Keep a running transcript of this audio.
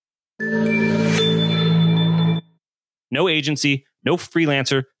No agency, no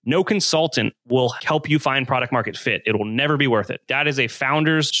freelancer, no consultant will help you find product market fit. It will never be worth it. That is a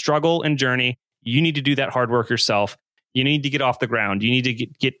founder's struggle and journey. You need to do that hard work yourself. You need to get off the ground. You need to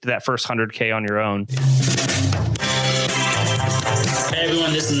get to that first 100K on your own. Hey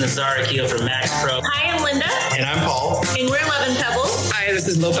everyone, this is Nazar Akil from Max Pro. Hi, I'm Linda. And I'm Paul. And we're 11 Pebbles. Hi, this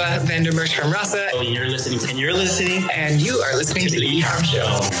is Lopa Vandermerch from Rasa. Oh, and you're listening. And you're listening. And you are listening to the E-Com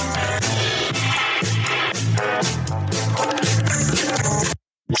Show.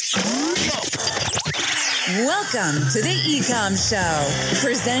 Welcome to the E-Com Show,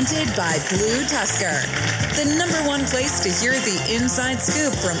 presented by Blue Tusker, the #1 place to hear the inside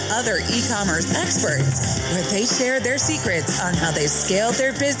scoop from other e-commerce experts, where they share their secrets on how they scaled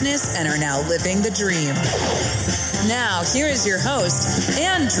their business and are now living the dream. Now, here is your host,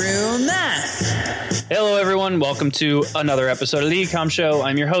 Andrew Maff. Hello, everyone. Welcome to another episode of the E-Com Show.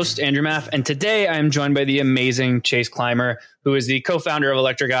 I'm your host, Andrew Maff, and today I am joined by the amazing Chase Clymer, who is the co-founder of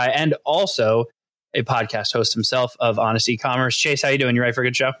Electric Eye and also a podcast host himself of Honest E-Commerce. Chase, how you doing? You ready for a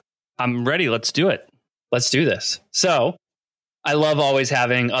good show? I'm ready. Let's do it. Let's do this. So I love always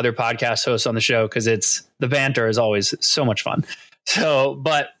having other podcast hosts on the show because the banter is always so much fun.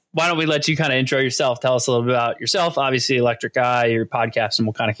 But why don't we let you kind of intro yourself? Tell us a little bit about yourself, obviously Electric Eye, your podcast, and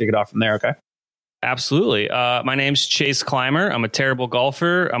we'll kind of kick it off from there. Okay. Absolutely. My name's Chase Clymer. I'm a terrible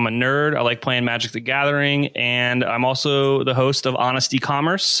golfer. I'm a nerd. I like playing Magic the Gathering. And I'm also the host of Honest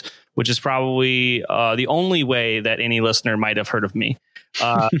E-Commerce, which is probably the only way that any listener might have heard of me.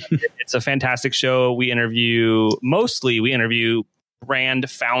 It's a fantastic show. We interview brand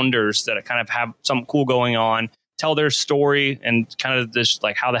founders that kind of have something cool going on, tell their story and kind of just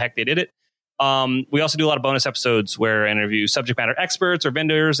like how the heck they did it. We also do a lot of bonus episodes where I interview subject matter experts or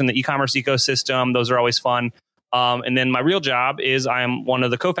vendors in the e-commerce ecosystem. Those are always fun. And then my real job is I'm one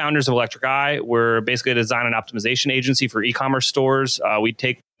of the co-founders of Electric Eye. We're basically a design and optimization agency for e-commerce stores.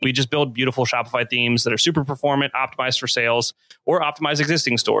 We just build beautiful Shopify themes that are super performant, optimized for sales, or optimize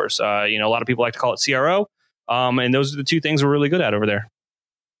existing stores. A lot of people like to call it CRO. And those are the two things we're really good at over there.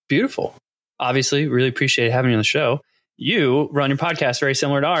 Beautiful. Obviously, really appreciate having you on the show. You run your podcast very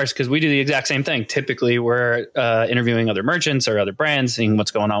similar to ours because we do the exact same thing. Typically, we're interviewing other merchants or other brands, seeing what's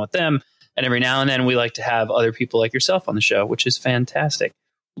going on with them. And every now and then we like to have other people like yourself on the show, which is fantastic.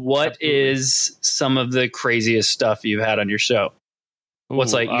 What is some of the craziest stuff you've had on your show?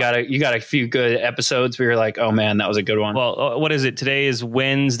 What's you got a few good episodes where you're like, oh man, that was a good one. Well, what is it? Today is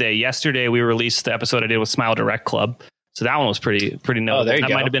Wednesday. Yesterday we released the episode I did with Smile Direct Club. So that one was pretty notable. Oh, there you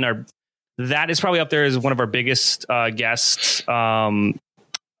go. Might have been that is probably up there as one of our biggest guests.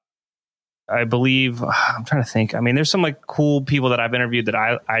 I believe, I'm trying to think. I mean, there's some like cool people that I've interviewed that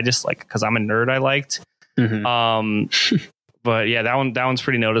I just like, cause I'm a nerd, I liked. Mm-hmm. But yeah, that one's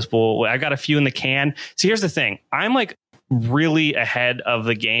pretty noticeable. I got a few in the can. See, here's the thing. I'm like really ahead of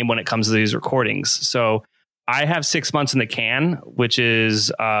the game when it comes to these recordings. So I have 6 months in the can, which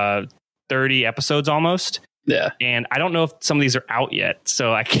is 30 episodes almost. Yeah. And I don't know if some of these are out yet.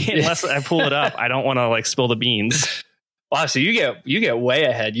 So I can't, unless I pull it up, I don't want to like spill the beans. Wow. So you get way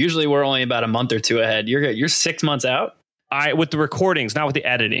ahead. Usually we're only about a month or two ahead. You're 6 months out. With the recordings, not with the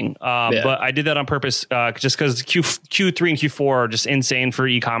editing. But I did that on purpose, just because Q3 and Q4 are just insane for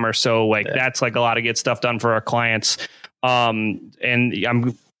e-commerce. So that's like a lot of get stuff done for our clients. And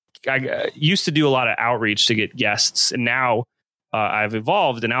I used to do a lot of outreach to get guests, and now I've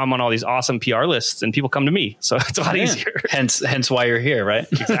evolved, and now I'm on all these awesome PR lists, and people come to me. So it's a lot easier. Hence why you're here, right?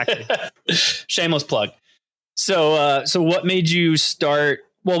 Exactly. Shameless plug. So what made you start?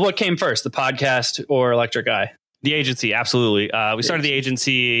 Well, what came first, the podcast or Electric Eye? The agency, absolutely. We started the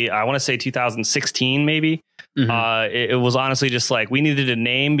agency, I want to say 2016, maybe. Mm-hmm. It was honestly just like we needed a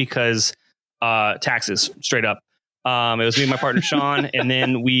name because taxes, straight up. It was me and my partner, Sean. And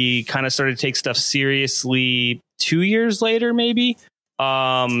then we kind of started to take stuff seriously 2 years later, maybe.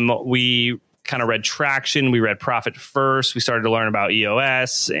 We kind of read Traction. We read Profit First. We started to learn about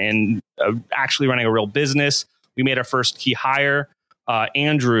EOS and actually running a real business. We made our first key hire,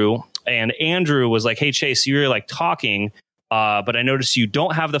 Andrew. And Andrew was like, hey, Chase, you're like talking, but I noticed you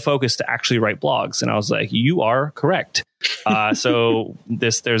don't have the focus to actually write blogs. And I was like, you are correct. So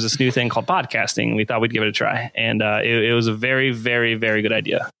there's this new thing called podcasting. We thought we'd give it a try. And it was a very, very, very good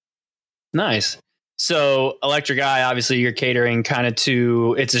idea. Nice. So Electric Eye, obviously you're catering kind of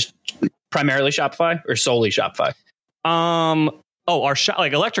to, it's primarily Shopify or solely Shopify? Our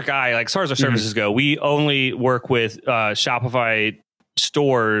like Electric Eye, like as far as our services go, we only work with Shopify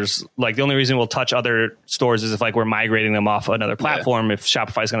stores. Like the only reason we'll touch other stores is if like we're migrating them off another platform, if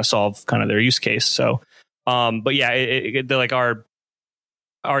Shopify is going to solve kind of their use case. So, but yeah, they're like our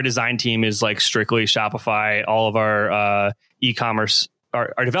our design team is like strictly Shopify. All of our e-commerce,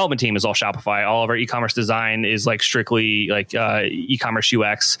 our development team is all Shopify. All of our e-commerce design is like strictly like e-commerce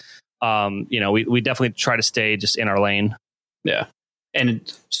UX. We definitely try to stay just in our lane. Yeah. And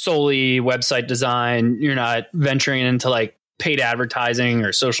solely website design, you're not venturing into like paid advertising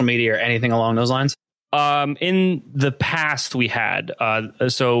or social media or anything along those lines? In the past we had,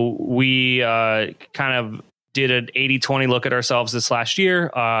 so we kind of did an 80-20 look at ourselves this last year,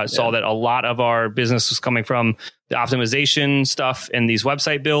 saw that a lot of our business was coming from the optimization stuff and these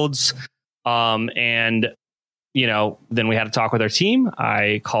website builds. Then we had to talk with our team.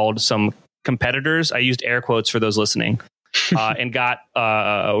 I called some competitors. I used air quotes for those listening. And got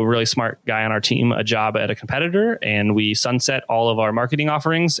a really smart guy on our team a job at a competitor, and we sunset all of our marketing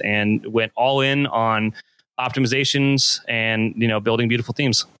offerings and went all in on optimizations and building beautiful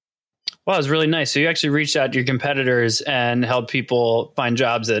themes. Well, it was really nice. So you actually reached out to your competitors and helped people find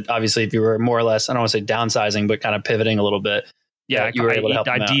jobs that obviously, if you were more or less, I don't want to say downsizing, but kind of pivoting a little bit. Yeah, you were able to help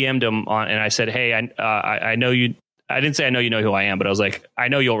them out. DM'd him and I said, hey, I know you. I didn't say I know you know who I am, but I was like, I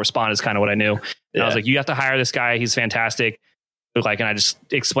know you'll respond is kind of what I knew. And I was like, you have to hire this guy. He's fantastic. And I just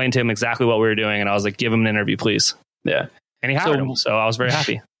explained to him exactly what we were doing. And I was like, give him an interview, please. Yeah. And he hired him. So I was very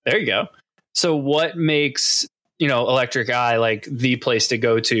happy. There you go. So what makes, Electric Eye like the place to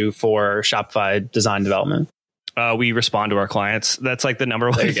go to for Shopify design development? We respond to our clients. That's like the number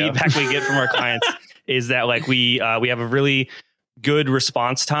one feedback we get from our clients is that like we have a really good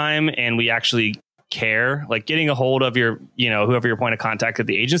response time and we actually care. Like getting a hold of your, whoever your point of contact at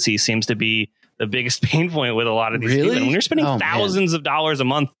the agency seems to be the biggest pain point with a lot of these people. And when you're spending thousands of dollars a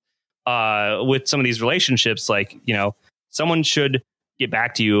month with some of these relationships, like, someone should get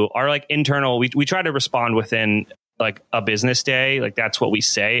back to you. Our like internal, we try to respond within like a business day. Like that's what we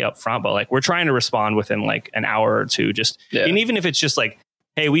say up front, but like we're trying to respond within like an hour or two, and even if it's just like,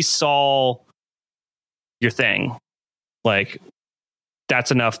 hey, we saw your thing, like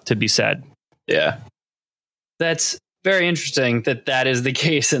that's enough to be said. Yeah. That's very interesting that is the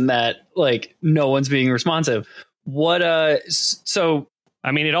case and that like no one's being responsive. So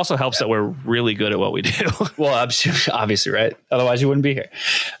I mean, it also helps that we're really good at what we do. Well, obviously, right? Otherwise you wouldn't be here.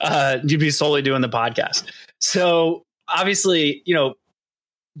 You'd be solely doing the podcast. So obviously,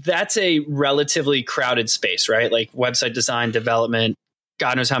 that's a relatively crowded space, right? Like website design, development,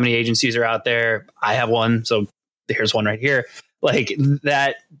 God knows how many agencies are out there. I have one. So here's one right here. Like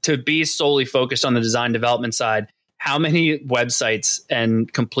that, to be solely focused on the design development side, how many websites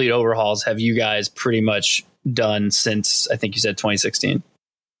and complete overhauls have you guys pretty much done since, I think you said 2016?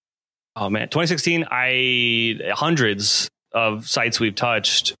 Oh man, 2016, hundreds of sites we've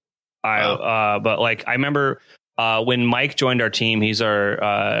touched. But like, I remember when Mike joined our team, he's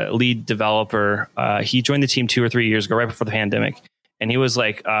our lead developer. He joined the team 2 or 3 years ago, right before the pandemic. And he was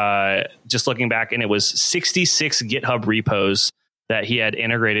like, just looking back, and it was 66 GitHub repos that he had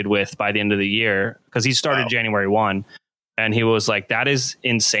integrated with by the end of the year, because he started January 1. And he was like, that is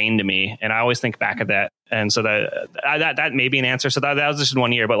insane to me. And I always think back at that. And so that may be an answer. So that was just in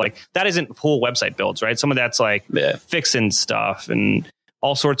 1 year. But like, that isn't full website builds, right? Some of that's like fixing stuff and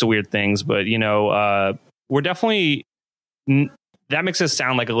all sorts of weird things. But, we're definitely... That makes us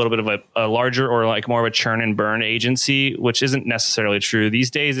sound like a little bit of a larger or like more of a churn and burn agency, which isn't necessarily true.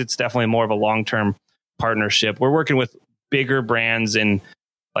 These days, it's definitely more of a long-term partnership. We're working with bigger brands and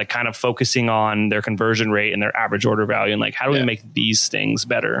like kind of focusing on their conversion rate and their average order value. And like, how do we make these things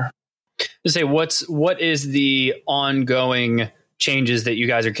better? To say, what is the ongoing changes that you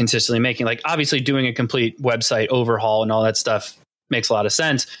guys are consistently making? Like obviously doing a complete website overhaul and all that stuff makes a lot of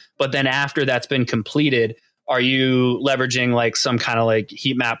sense. But then after that's been completed, are you leveraging like some kind of like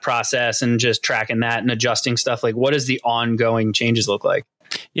heat map process and just tracking that and adjusting stuff? Like what does the ongoing changes look like?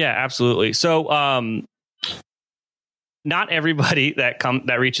 Yeah, absolutely. So not everybody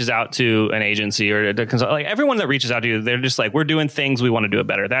that reaches out to an agency or to consult, like everyone that reaches out to you, they're just like, we're doing things, we want to do it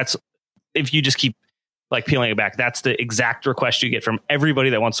better. That's, if you just keep like peeling it back, that's the exact request you get from everybody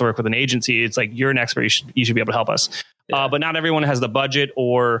that wants to work with an agency. It's like, you're an expert, you should be able to help us. But not everyone has the budget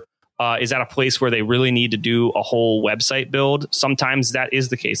or is at a place where they really need to do a whole website build. Sometimes that is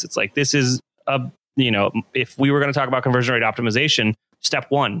the case. It's like, this is if we were going to talk about conversion rate optimization, step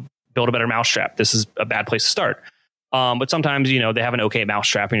 1, build a better mousetrap. This is a bad place to start. But sometimes, they have an okay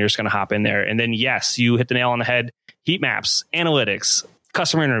mousetrap and you're just going to hop in there. And then, yes, you hit the nail on the head. Heat maps, analytics,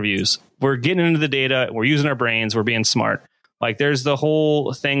 customer interviews. We're getting into the data. We're using our brains. We're being smart. Like there's the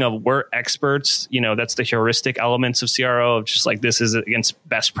whole thing of we're experts, that's the heuristic elements of CRO of just like, this is against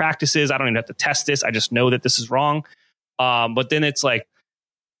best practices. I don't even have to test this. I just know that this is wrong. But then it's like,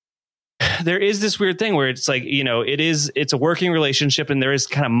 there is this weird thing where it's like, it's a working relationship and there is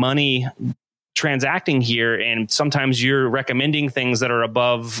kind of money transacting here. And sometimes you're recommending things that are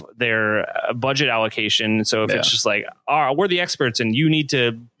above their budget allocation. So if it's just like, we're the experts and you need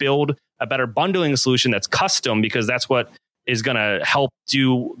to build a better bundling solution that's custom because that's what is going to help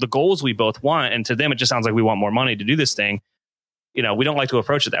do the goals we both want. And to them, it just sounds like we want more money to do this thing. We don't like to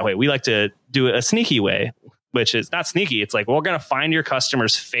approach it that way. We like to do it a sneaky way, which is not sneaky. It's like, we're going to find your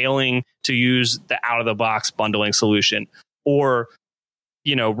customers failing to use the out of the box bundling solution, or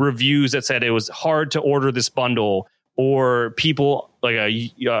reviews that said it was hard to order this bundle, or people like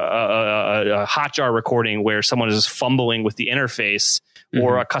a Hotjar recording where someone is fumbling with the interface,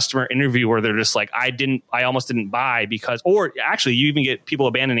 or a customer interview where they're just like, I almost didn't buy because, or actually you even get people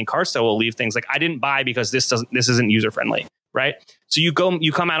abandoning carts that will leave things like, I didn't buy because this isn't user friendly. Right. So you come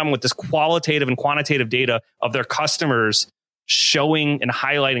at them with this qualitative and quantitative data of their customers showing and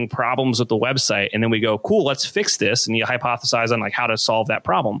highlighting problems with the website. And then we go, cool, let's fix this. And you hypothesize on like how to solve that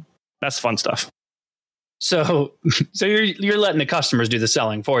problem. That's fun stuff. So you're letting the customers do the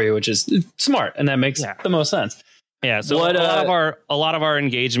selling for you, which is smart. And that makes the most sense. Yeah. So a lot of our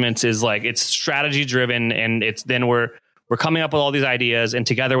engagements is like, it's strategy driven, and then we're coming up with all these ideas, and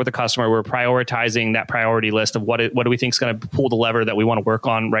together with the customer, we're prioritizing that priority list of what do we think is going to pull the lever that we want to work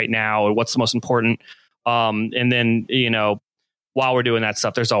on right now, or what's the most important. And then, while we're doing that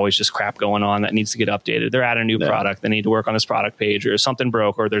stuff, there's always just crap going on that needs to get updated. They're adding a new product. They need to work on this product page, or something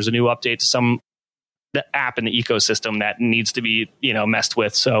broke, or there's a new update to the app in the ecosystem that needs to be, messed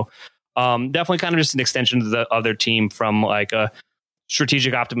with. So definitely kind of just an extension of their team from like a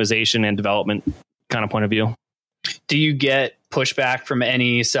strategic optimization and development kind of point of view. Do you get pushback from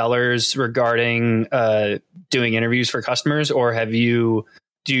any sellers regarding doing interviews for customers, or do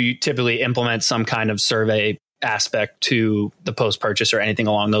you typically implement some kind of survey aspect to the post-purchase or anything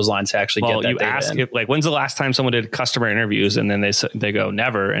along those lines to actually get that you data ask in? It, like, when's the last time someone did customer interviews? And then they go,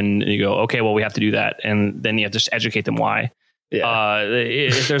 never. And you go, okay, well, we have to do that. And then you have to just educate them why. Yeah.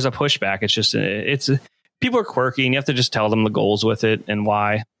 If there's a pushback, it's just, people are quirky, and you have to just tell them the goals with it and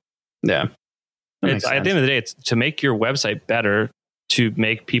why. Yeah. At the end of the day, it's to make your website better, to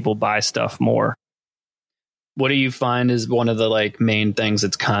make people buy stuff more. What do you find is one of the like main things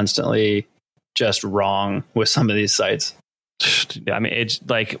that's constantly just wrong with some of these sites? I mean, it's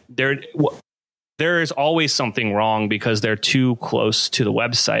like there is always something wrong because they're too close to the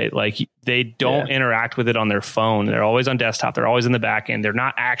website. Like, they don't interact with it on their phone. They're always on desktop. They're always in the back end. They're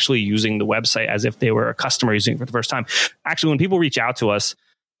not actually using the website as if they were a customer using it for the first time. Actually, when people reach out to us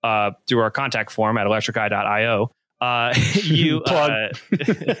through our contact form at electriceye.io,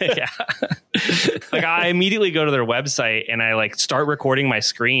 like, I immediately go to their website and I like start recording my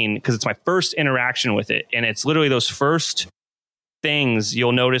screen because it's my first interaction with it. And it's literally those first things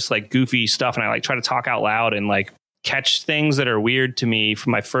you'll notice, like goofy stuff. And I like try to talk out loud and like catch things that are weird to me from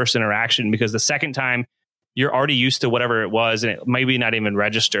my first interaction, because the second time you're already used to whatever it was, and it maybe not even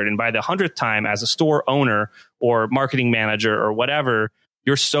registered. And by the 100th time, as a store owner or marketing manager or whatever,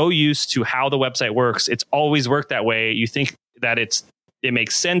 you're so used to how the website works. It's always worked that way. You think that it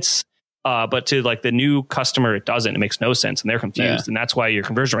makes sense, but to like the new customer, it doesn't. It makes no sense, and they're confused, and that's why your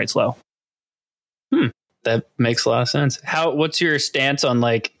conversion rate's low. That makes a lot of sense. What's your stance on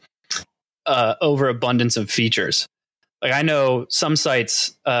like overabundance of features? Like, I know some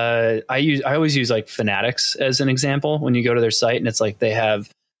sites, I always use like Fanatics as an example. When you go to their site and it's like they have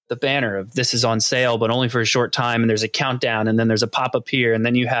the banner of this is on sale, but only for a short time. And there's a countdown, and then there's a pop-up here. And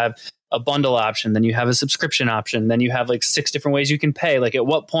then you have a bundle option. Then you have a subscription option. Then you have like 6 different ways you can pay. Like, at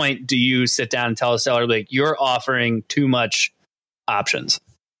what point do you sit down and tell a seller, like, you're offering too much options?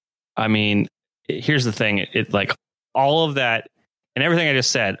 I mean, here's the thing. It like all of that and everything I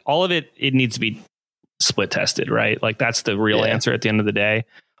just said, all of it needs to be split tested, right? Like, that's the real answer at the end of the day.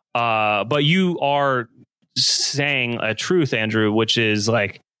 But you are saying a truth, Andrew, which is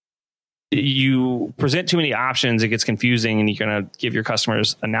like, you present too many options, it gets confusing, and you're going to give your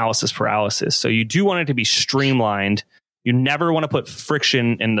customers analysis paralysis. So you do want it to be streamlined. You never want to put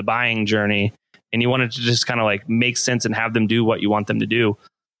friction in the buying journey, and you want it to just kind of like make sense and have them do what you want them to do.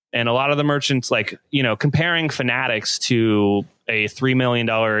 And a lot of the merchants, like, comparing Fanatics to a $3 million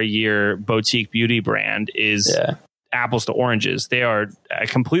a year boutique beauty brand is apples to oranges. They are at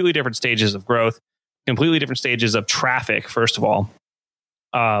completely different stages of growth, completely different stages of traffic, first of all.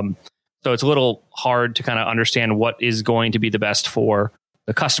 So it's a little hard to kind of understand what is going to be the best for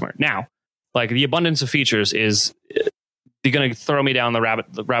the customer. Now, like, the abundance of features is you're going to throw me down the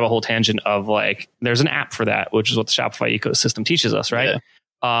rabbit hole tangent of like, there's an app for that, which is what the Shopify ecosystem teaches us, right? Yeah.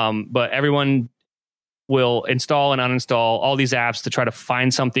 But everyone will install and uninstall all these apps to try to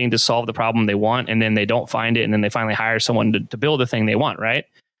find something to solve the problem they want, and then they don't find it, and then they finally hire someone to build the thing they want, right?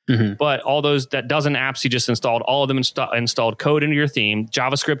 Mm-hmm. But all those that dozen apps you just installed, all of them installed code into your theme,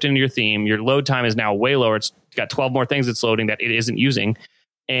 JavaScript into your theme. Your load time is now way lower. It's got 12 more things it's loading that it isn't using,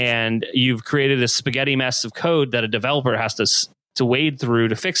 and you've created a spaghetti mess of code that a developer has to wade through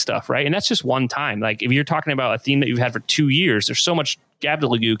to fix stuff, right? And that's just one time. Like if you're talking about a theme that you've had for 2 years, there's so much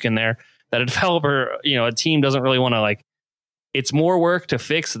gobbledygook in there that a developer, a team doesn't really want to like. It's more work to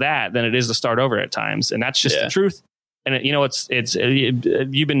fix that than it is to start over at times, and that's just the truth. And it's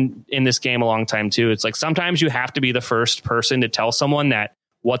you've been in this game a long time too. It's like sometimes you have to be the first person to tell someone that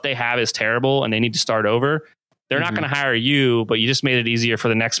what they have is terrible and they need to start over. They're not going to hire you, but you just made it easier for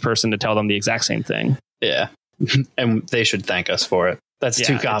the next person to tell them the exact same thing. Yeah. And they should thank us for it. That's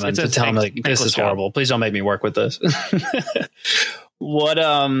too common to tell them like, this is horrible. Please don't make me work with this. What,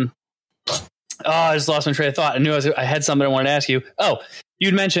 I just lost my train of thought. I knew I had something I wanted to ask you. Oh,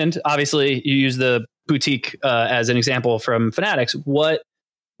 you'd mentioned, obviously you use the boutique as an example from Fanatics. What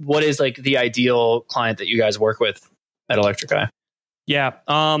is like the ideal client that you guys work with at Electric Eye? Yeah.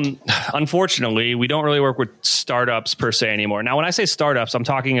 Unfortunately, we don't really work with startups per se anymore. Now, when I say startups, I'm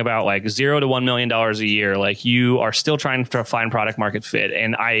talking about like $0 to $1 million a year. Like you are still trying to find product market fit.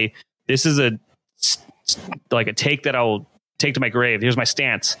 And this is a take that I will take to my grave. Here's my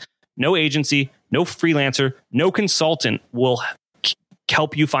stance. No agency, no freelancer, no consultant will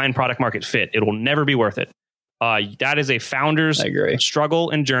help you find product market fit. It will never be worth it. That is a founder's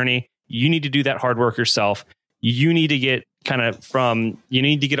struggle and journey. You need to do that hard work yourself. You need to get you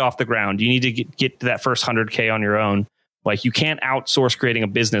need to get off the ground. You need to get to that first 100K on your own. Like you can't outsource creating a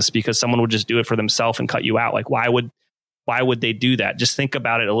business because someone would just do it for themselves and cut you out. Like why would they do that? Just think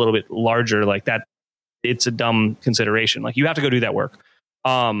about it a little bit larger like that. It's a dumb consideration. Like you have to go do that work.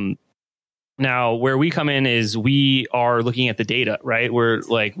 Now where we come in is we are looking at the data, right? We're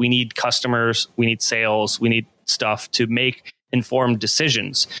like, we need customers, we need sales, we need stuff to make informed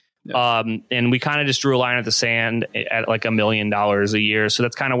decisions. Yeah. And we kind of just drew a line at the sand at like $1 million a year. So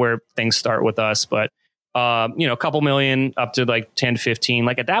that's kind of where things start with us. But, a couple million up to like 10, 15,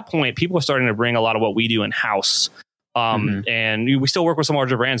 like at that point, people are starting to bring a lot of what we do in house. And we still work with some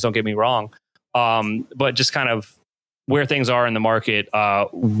larger brands, don't get me wrong. But just kind of where things are in the market,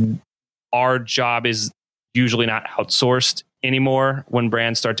 our job is usually not outsourced anymore when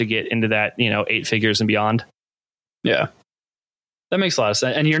brands start to get into that, 8 figures and beyond. Yeah. That makes a lot of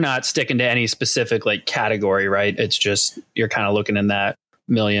sense. And you're not sticking to any specific like category, right? It's just, you're kind of looking in that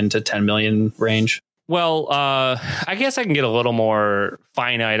million to 10 million range. Well, I guess I can get a little more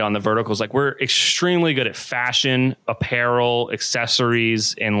finite on the verticals. Like we're extremely good at fashion, apparel,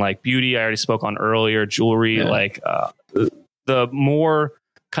 accessories, and like beauty. I already spoke on earlier, jewelry, the more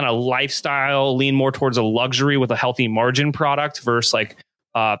kind of lifestyle, lean more towards a luxury with a healthy margin product versus like,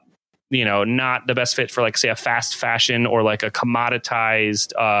 not the best fit for like, say, a fast fashion or like a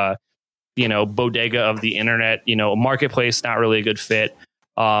commoditized, bodega of the internet, marketplace, not really a good fit.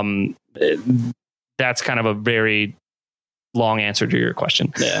 That's kind of a very long answer to your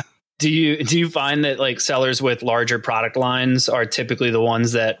question. Yeah. Do you find that like sellers with larger product lines are typically the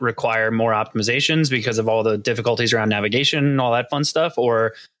ones that require more optimizations because of all the difficulties around navigation and all that fun stuff?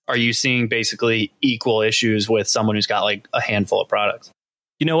 Or are you seeing basically equal issues with someone who's got like a handful of products?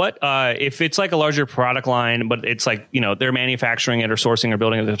 You know what? If it's like a larger product line, but it's like, they're manufacturing it or sourcing or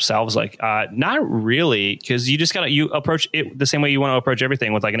building it themselves, like not really, because you approach it the same way you want to approach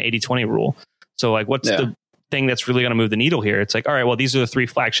everything with like an 80-20 rule. So like, what's the thing that's really going to move the needle here? It's like, all right, well, these are the 3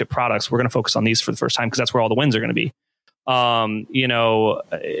 flagship products. We're going to focus on these for the first time because that's where all the wins are going to be.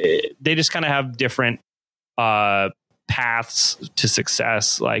 They just kind of have different paths to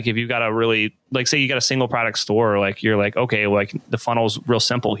success. Like if you've got a really, like say you got a single product store, like you're like, okay, like the funnel's real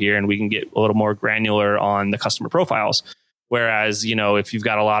simple here and we can get a little more granular on the customer profiles. Whereas, if you've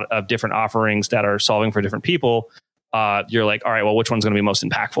got a lot of different offerings that are solving for different people, you're like, all right, well, which one's going to be most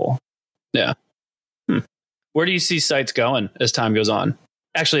impactful? Yeah. Where do you see sites going as time goes on?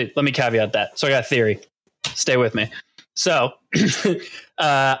 Actually, let me caveat that. So I got a theory. Stay with me. So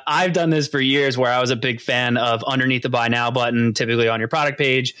I've done this for years where I was a big fan of underneath the buy now button, typically on your product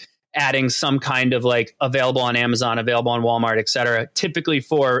page, adding some kind of like available on Amazon, available on Walmart, et cetera, typically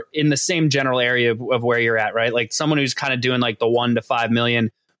for in the same general area of where you're at, right? Like someone who's kind of doing like the 1 to 5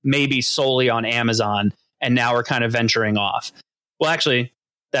 million, maybe solely on Amazon. And now we're kind of venturing off. Well, actually,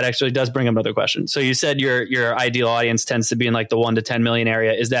 that actually does bring up another question. So you said your ideal audience tends to be in like the 1 to 10 million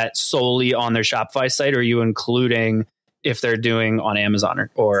area. Is that solely on their Shopify site, or are you including if they're doing on Amazon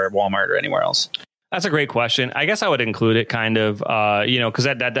or Walmart or anywhere else? That's a great question. I guess I would include it kind of, because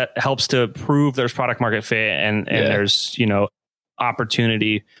that helps to prove there's product market fit and there's,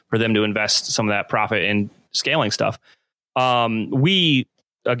 opportunity for them to invest some of that profit in scaling stuff. We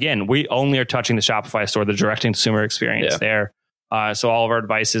only are touching the Shopify store, the direct consumer experience there. So all of our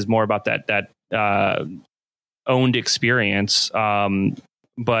advice is more about that owned experience.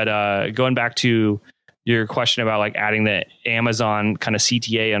 But going back to your question about like adding the Amazon kind of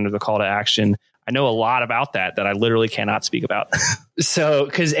CTA under the call to action, I know a lot about that I literally cannot speak about. So,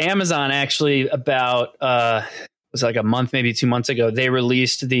 because Amazon actually about was like a month, maybe 2 months ago, they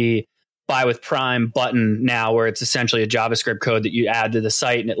released the Buy with Prime button now, where it's essentially a JavaScript code that you add to the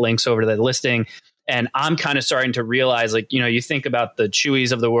site and it links over to the listing. And I'm kind of starting to realize, like, you think about the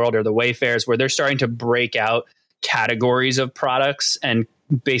Chewies of the world or the Wayfairs, where they're starting to break out categories of products and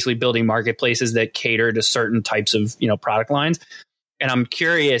basically building marketplaces that cater to certain types of, product lines. And I'm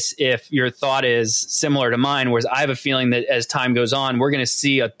curious if your thought is similar to mine, whereas I have a feeling that as time goes on, we're going to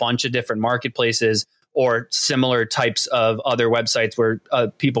see a bunch of different marketplaces or similar types of other websites where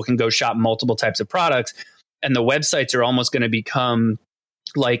people can go shop multiple types of products. And the websites are almost going to become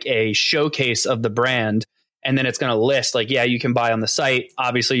like a showcase of the brand. And then it's going to list like, you can buy on the site.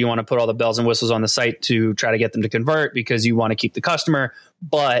 Obviously, you want to put all the bells and whistles on the site to try to get them to convert because you want to keep the customer.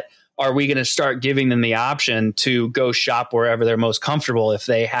 But are we going to start giving them the option to go shop wherever they're most comfortable if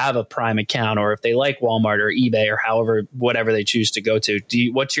they have a Prime account or if they like Walmart or eBay or whatever they choose to go to?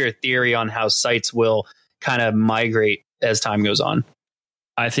 What's your theory on how sites will kind of migrate as time goes on?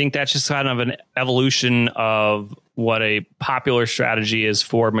 I think that's just kind of an evolution of what a popular strategy is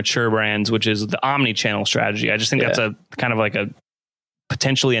for mature brands, which is the omni-channel strategy. I just think that's a kind of like a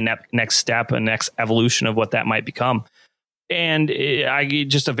potentially a next step, a next evolution of what that might become. And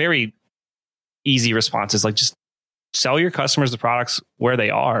just a very easy response is like, just sell your customers the products where they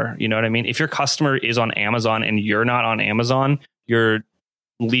are. You know what I mean? If your customer is on Amazon and you're not on Amazon, you're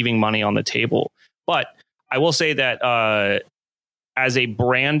leaving money on the table. But I will say that as a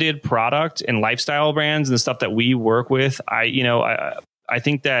branded product and lifestyle brands and the stuff that we work with, I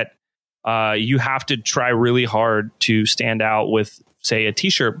think that you have to try really hard to stand out with, say, a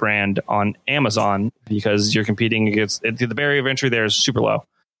t-shirt brand on Amazon, because you're competing against the barrier of entry there is super low.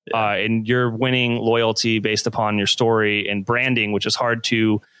 And you're winning loyalty based upon your story and branding, which is hard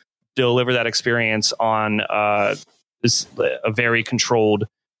to deliver that experience on a very controlled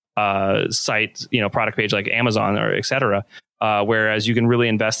site, product page like Amazon or et cetera. Whereas you can really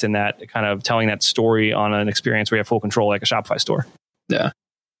invest in that kind of telling that story on an experience where you have full control, like a Shopify store. Yeah.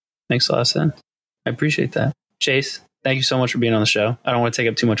 Makes a lot of sense. I appreciate that. Chase, thank you so much for being on the show. I don't want to take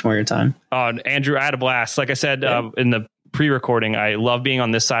up too much more of your time. Andrew, I had a blast. Like I said, in the pre-recording, I love being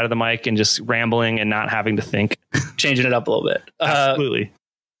on this side of the mic and just rambling and not having to think. Changing it up a little bit. Absolutely.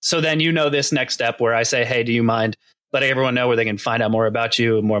 So then this next step where I say, hey, do you mind letting everyone know where they can find out more about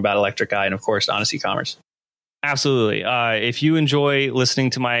you, more about Electric Eye, and of course, Honest E-commerce? Absolutely. If you enjoy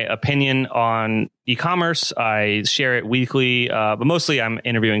listening to my opinion on e-commerce, I share it weekly, but mostly I'm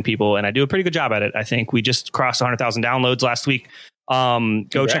interviewing people and I do a pretty good job at it. I think we just crossed 100,000 downloads last week.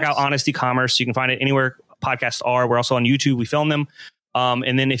 Go check out Honest E-commerce. You can find it anywhere podcasts are. We're also on YouTube. We film them.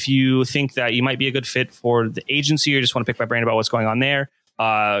 And then if you think that you might be a good fit for the agency or just want to pick my brain about what's going on there,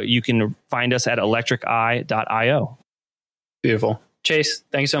 you can find us at electriceye.io. Beautiful. Chase,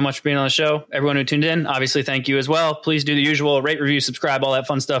 thank you so much for being on the show. Everyone who tuned in, obviously, thank you as well. Please do the usual, rate, review, subscribe, all that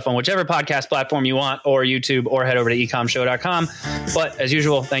fun stuff on whichever podcast platform you want, or YouTube, or head over to ecomshow.com. But as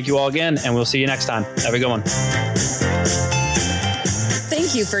usual, thank you all again, and we'll see you next time. Have a good one.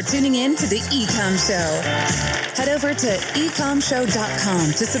 Thank you for tuning in to the Ecom Show. Head over to ecomshow.com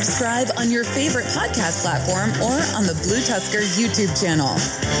to subscribe on your favorite podcast platform or on the Blue Tusker YouTube channel.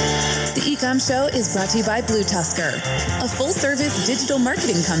 The Ecom Show is brought to you by Blue Tusker, a full-service digital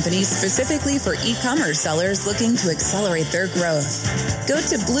marketing company specifically for e-commerce sellers looking to accelerate their growth. Go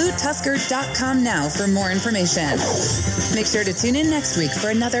to bluetusker.com now for more information. Make sure to tune in next week for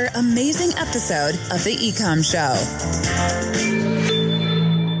another amazing episode of the Ecom Show.